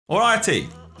Alrighty,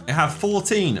 I have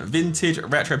 14 vintage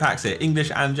retro packs here,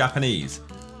 English and Japanese.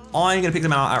 I'm gonna pick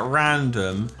them out at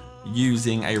random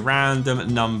using a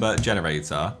random number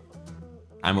generator,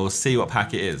 and we'll see what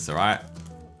pack it is, all right?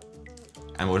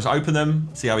 And we'll just open them,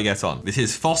 see how we get on. This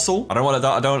is Fossil. I don't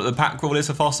know what the pack rule is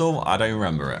for Fossil. I don't even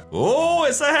remember it. Oh,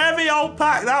 it's a heavy old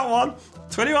pack, that one.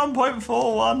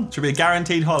 21.41. Should be a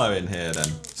guaranteed holo in here then.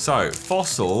 So,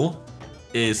 Fossil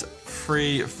is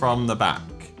free from the back.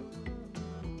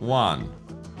 1,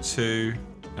 2,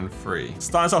 and 3.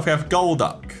 Starting us off, we have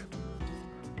Golduck.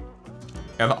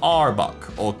 We have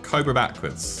Arbok, or Cobra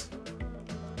backwards.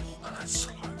 Oh, that's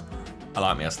slow, bro. I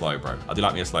like me a slow, bro. I do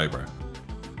like me a slow, bro.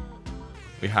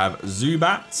 We have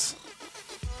Zubat,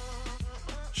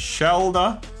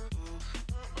 Shelder,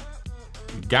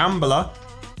 Gambler,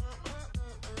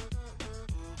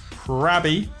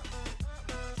 Krabby,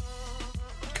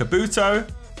 Kabuto,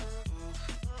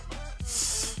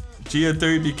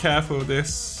 Geodude, be careful with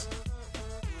this,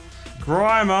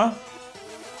 Grimer,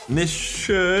 and this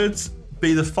should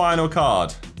be the final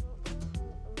card.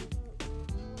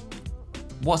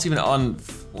 What's even on,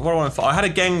 what do I want to, I had a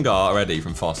Gengar already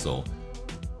from Fossil.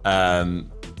 I'm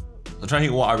trying to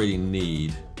think what I really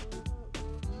need.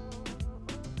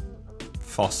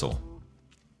 Fossil.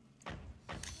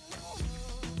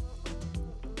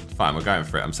 Fine, we're going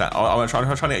for it. I'm trying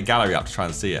to get a gallery up to try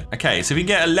and see it. Okay, so if we can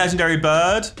get a legendary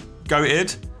bird,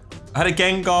 goated. I had a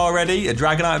Gengar already, a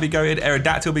Dragonite would be goated,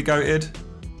 Aerodactyl would be goated.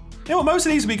 You know what, most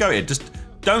of these will be goated. Just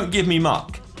don't give me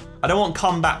muck. I don't want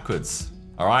come backwards.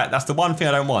 All right, that's the one thing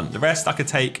I don't want. The rest I could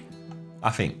take, I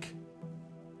think.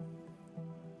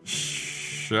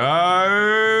 Show.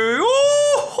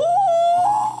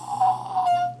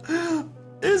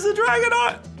 Is the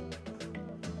Dragonite?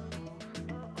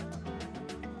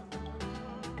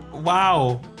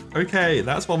 Wow. Okay,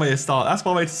 that's one way to start. That's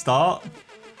one way to start.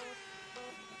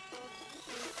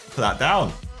 Put that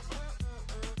down.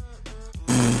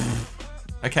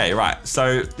 Okay, right.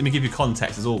 So let me give you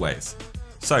context as always.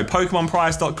 So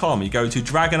PokemonPrice.com, you go to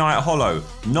Dragonite Holo,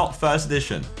 not first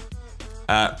edition.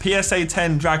 PSA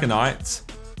 10 Dragonite.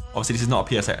 Obviously, this is not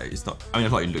a PSA. It's not. I mean,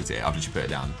 I've not even looked at it. I've just put it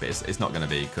down, but it's not going to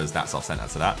be because that's off center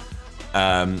to that.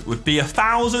 Would be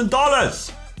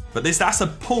 $1,000. But that's a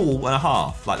pull and a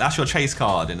half. Like that's your chase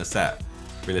card in a set,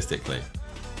 realistically.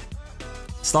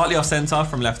 Slightly off center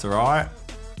from left to right.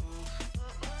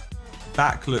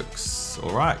 Back looks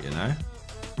all right, you know.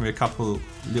 Maybe a couple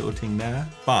little thing there,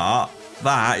 but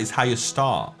that is how you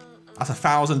start. That's a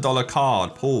 $1,000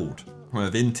 card pulled from a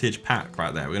vintage pack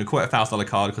right there. We're gonna call it a $1,000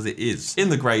 card because it is in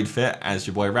the grade fit, as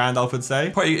your boy Randolph would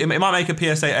say. Probably, it might make a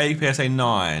PSA 8, PSA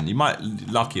 9. You might you'd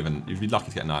be lucky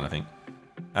to get 9, I think.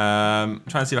 Trying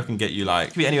to see if I can get you like,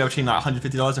 could be anywhere between like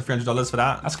 $150 or $300 for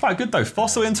that. That's quite good though.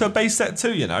 Fossil into a base set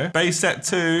 2, you know. Base set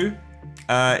 2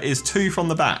 is 2 from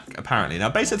the back, apparently. Now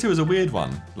base set 2 was a weird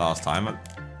one last time.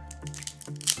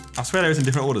 I swear there was in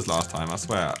different orders last time, I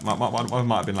swear. One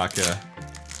might have been like a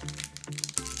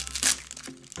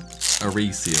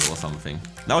reseal or something.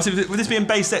 Now, with this being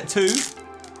base set 2,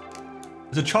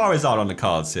 there's a Charizard on the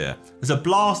cards here. There's a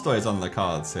Blastoise on the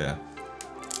cards here.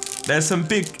 There's some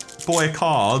big boy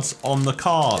cards on the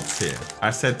cards here.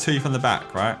 I said 2 from the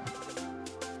back, right?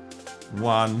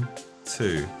 1,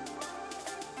 2.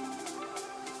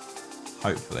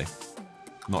 Hopefully.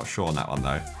 Not sure on that one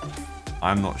though.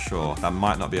 I'm not sure. That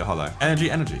might not be a holo. Energy.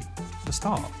 The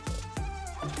start.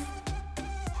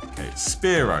 Okay,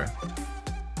 Spearow.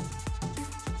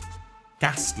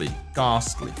 Ghastly.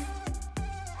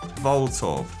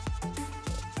 Voltorb.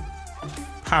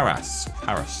 Paras.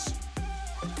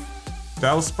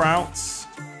 Bellsprouts.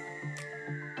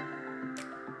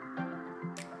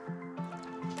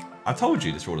 I told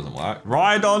you this rule doesn't work.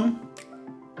 Rhydon.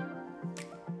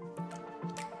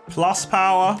 Plus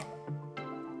Power.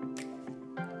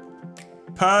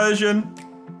 Persian.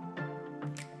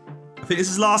 I think this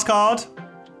is last card.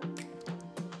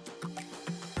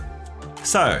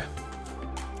 So,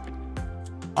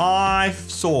 I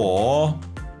saw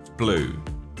blue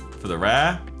for the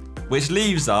rare, which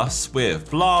leaves us with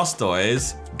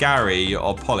Blastoise, Gary,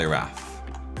 or Poliwrath.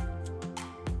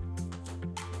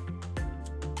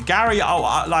 Gary,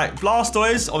 like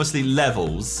Blastoise, obviously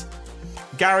levels.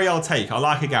 Gary, I'll take. I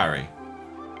like a Gary,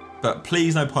 but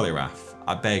please no Poliwrath.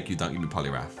 I beg you, don't give me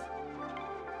Poliwrath.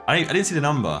 I didn't see the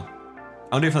number.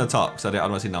 I'll do it from the top, so I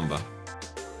don't want to see the number.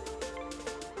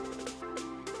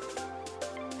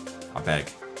 I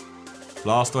beg.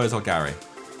 Blastoise or Gary?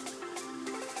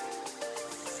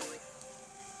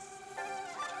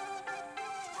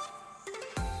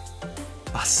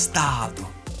 Bastardo.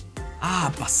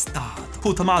 Ah, bastardo.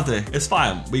 Puta madre. It's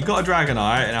fine. We got a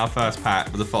Dragonite in our first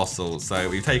pack with a fossil, so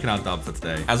we've taken our dub for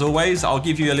today. As always, I'll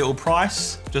give you a little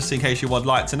price, just in case you would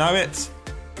like to know it.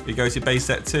 We go to base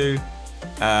set 2.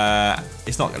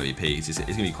 It's not going to be peas. It's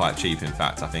going to be quite cheap, in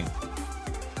fact, I think.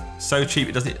 So cheap,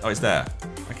 it doesn't... Oh, it's there.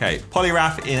 Okay,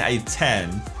 Poliwrath in a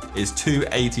 10 is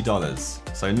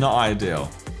 $280. So not ideal.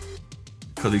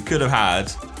 Because we could have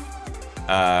had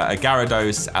a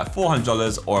Gyarados at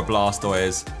 $400 or a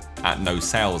Blastoise at no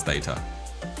sales data.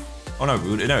 Oh no,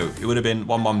 it would have been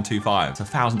 1125. It's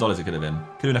 $1,000 it could have been.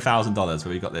 Could have been $1,000, but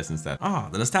we got this instead. Ah,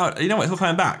 the nostalgia. You know what? It's all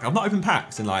coming back. I've not opened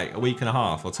packs in like a week and a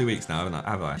half or 2 weeks now,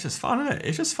 have I? It's just fun, isn't it?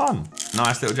 It's just fun.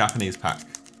 Nice little Japanese pack.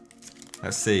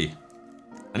 Let's see.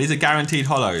 And these are guaranteed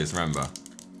holos, remember.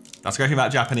 That's great thing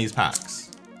about Japanese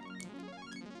packs.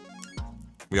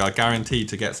 We are guaranteed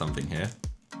to get something here.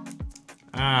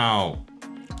 Ow.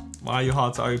 Why are you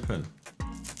hard to open?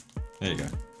 There you go.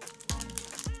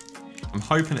 I'm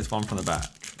hoping it's one from the back.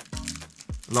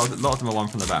 A lot of them are one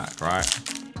from the back, right?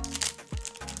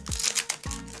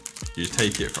 You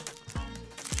take it from...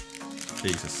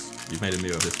 Jesus, you've made a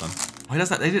meal of this one. Oh, he does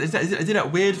that. They did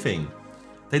that weird thing.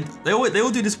 They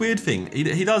all do this weird thing.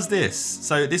 He does this.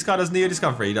 So this guy does Neo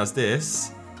Discovery. He does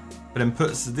this, but then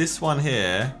puts this one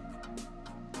here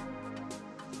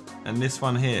and this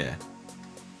one here.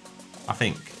 I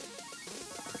think.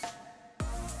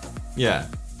 Yeah,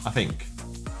 I think.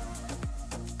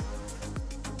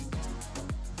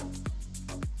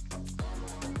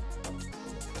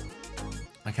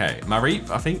 Okay, Mareep,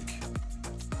 I think.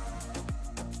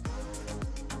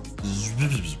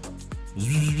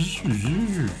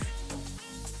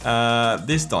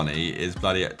 This Donny is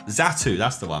bloody... Xatu,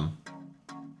 that's the one.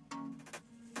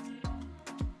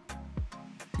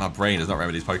 My brain does not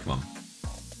remember these Pokemon.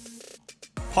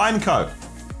 Pineco.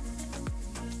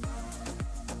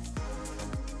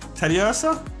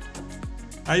 Teddiursa?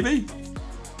 Maybe?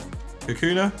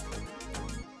 Kakuna?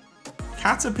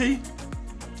 Caterpie?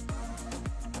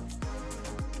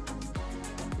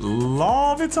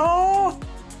 Larvitar?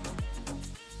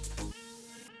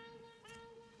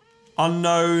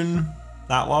 Unknown.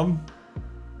 That one.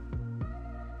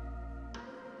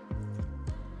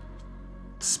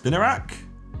 Spinarak?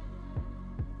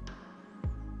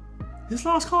 His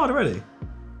last card already?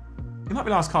 It might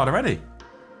be last card already.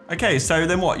 Okay, so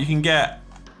then what? You can get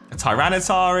a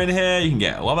Tyranitar in here. You can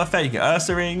get a Wobbuffet. You can get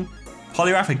Ursaring.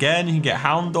 Poliwrath again. You can get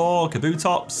Houndour,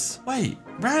 Kabutops. Wait,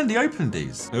 Randy opened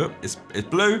these. Oh, it's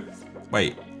blue.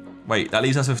 Wait. That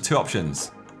leaves us with 2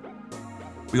 options.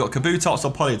 We got Kabutops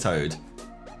or Politoed.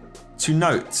 To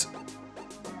note.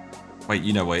 Wait,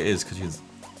 you know what it is because he's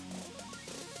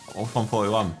off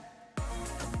 141.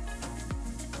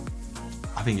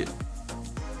 I think it.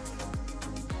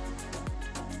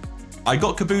 I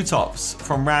got Kabutops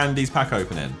from Randy's pack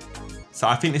opening. So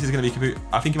I think this is going to be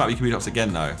I think it might be Kabutops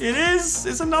again though. It is!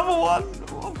 It's another one!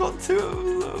 I've got 2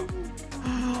 of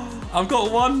them. I've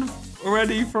got one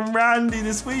already from Randy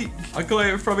this week. I got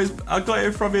it from his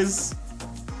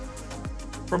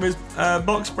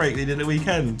box break they did at the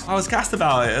weekend. I was gassed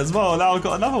about it as well. Now I've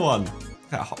got another one.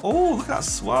 Oh, look at that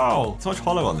swirl. So much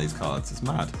holo on these cards. It's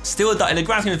mad. Still a dub. In the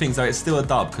grand scheme of things, though, it's still a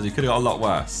dub because we could have got a lot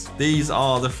worse. These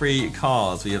are the 3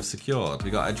 cards we have secured. We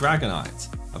got a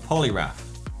Dragonite, a Poliwrath,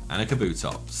 and a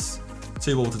Kabutops.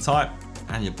 2 water type,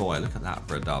 and your boy. Look at that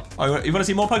for a dub. Oh, you want to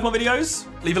see more Pokemon videos?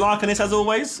 Leave a like on this as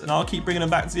always, and I'll keep bringing them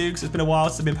back to you because it's been a while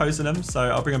since I've been posting them. So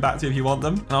I'll bring them back to you if you want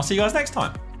them. And I'll see you guys next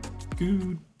time.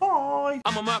 Goodbye.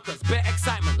 I'm a Mercus, bare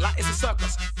excitement like it's a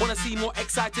circus. Wanna see more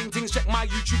exciting things? Check my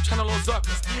YouTube channel or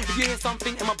Zircus. If you hear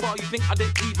something in my bar you think I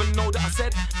didn't even know that I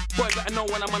said, boy better know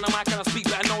when I'm on the mic and I speak,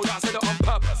 better know that I said it on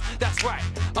purpose. That's right,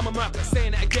 I'm a Mercus,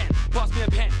 saying it again. Pass me a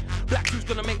pen. Black tunes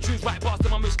gonna make tunes right past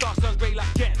them. My moustache turns grey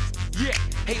like Ken. Yeah,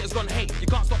 haters gonna hate, you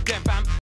can't stop them fam.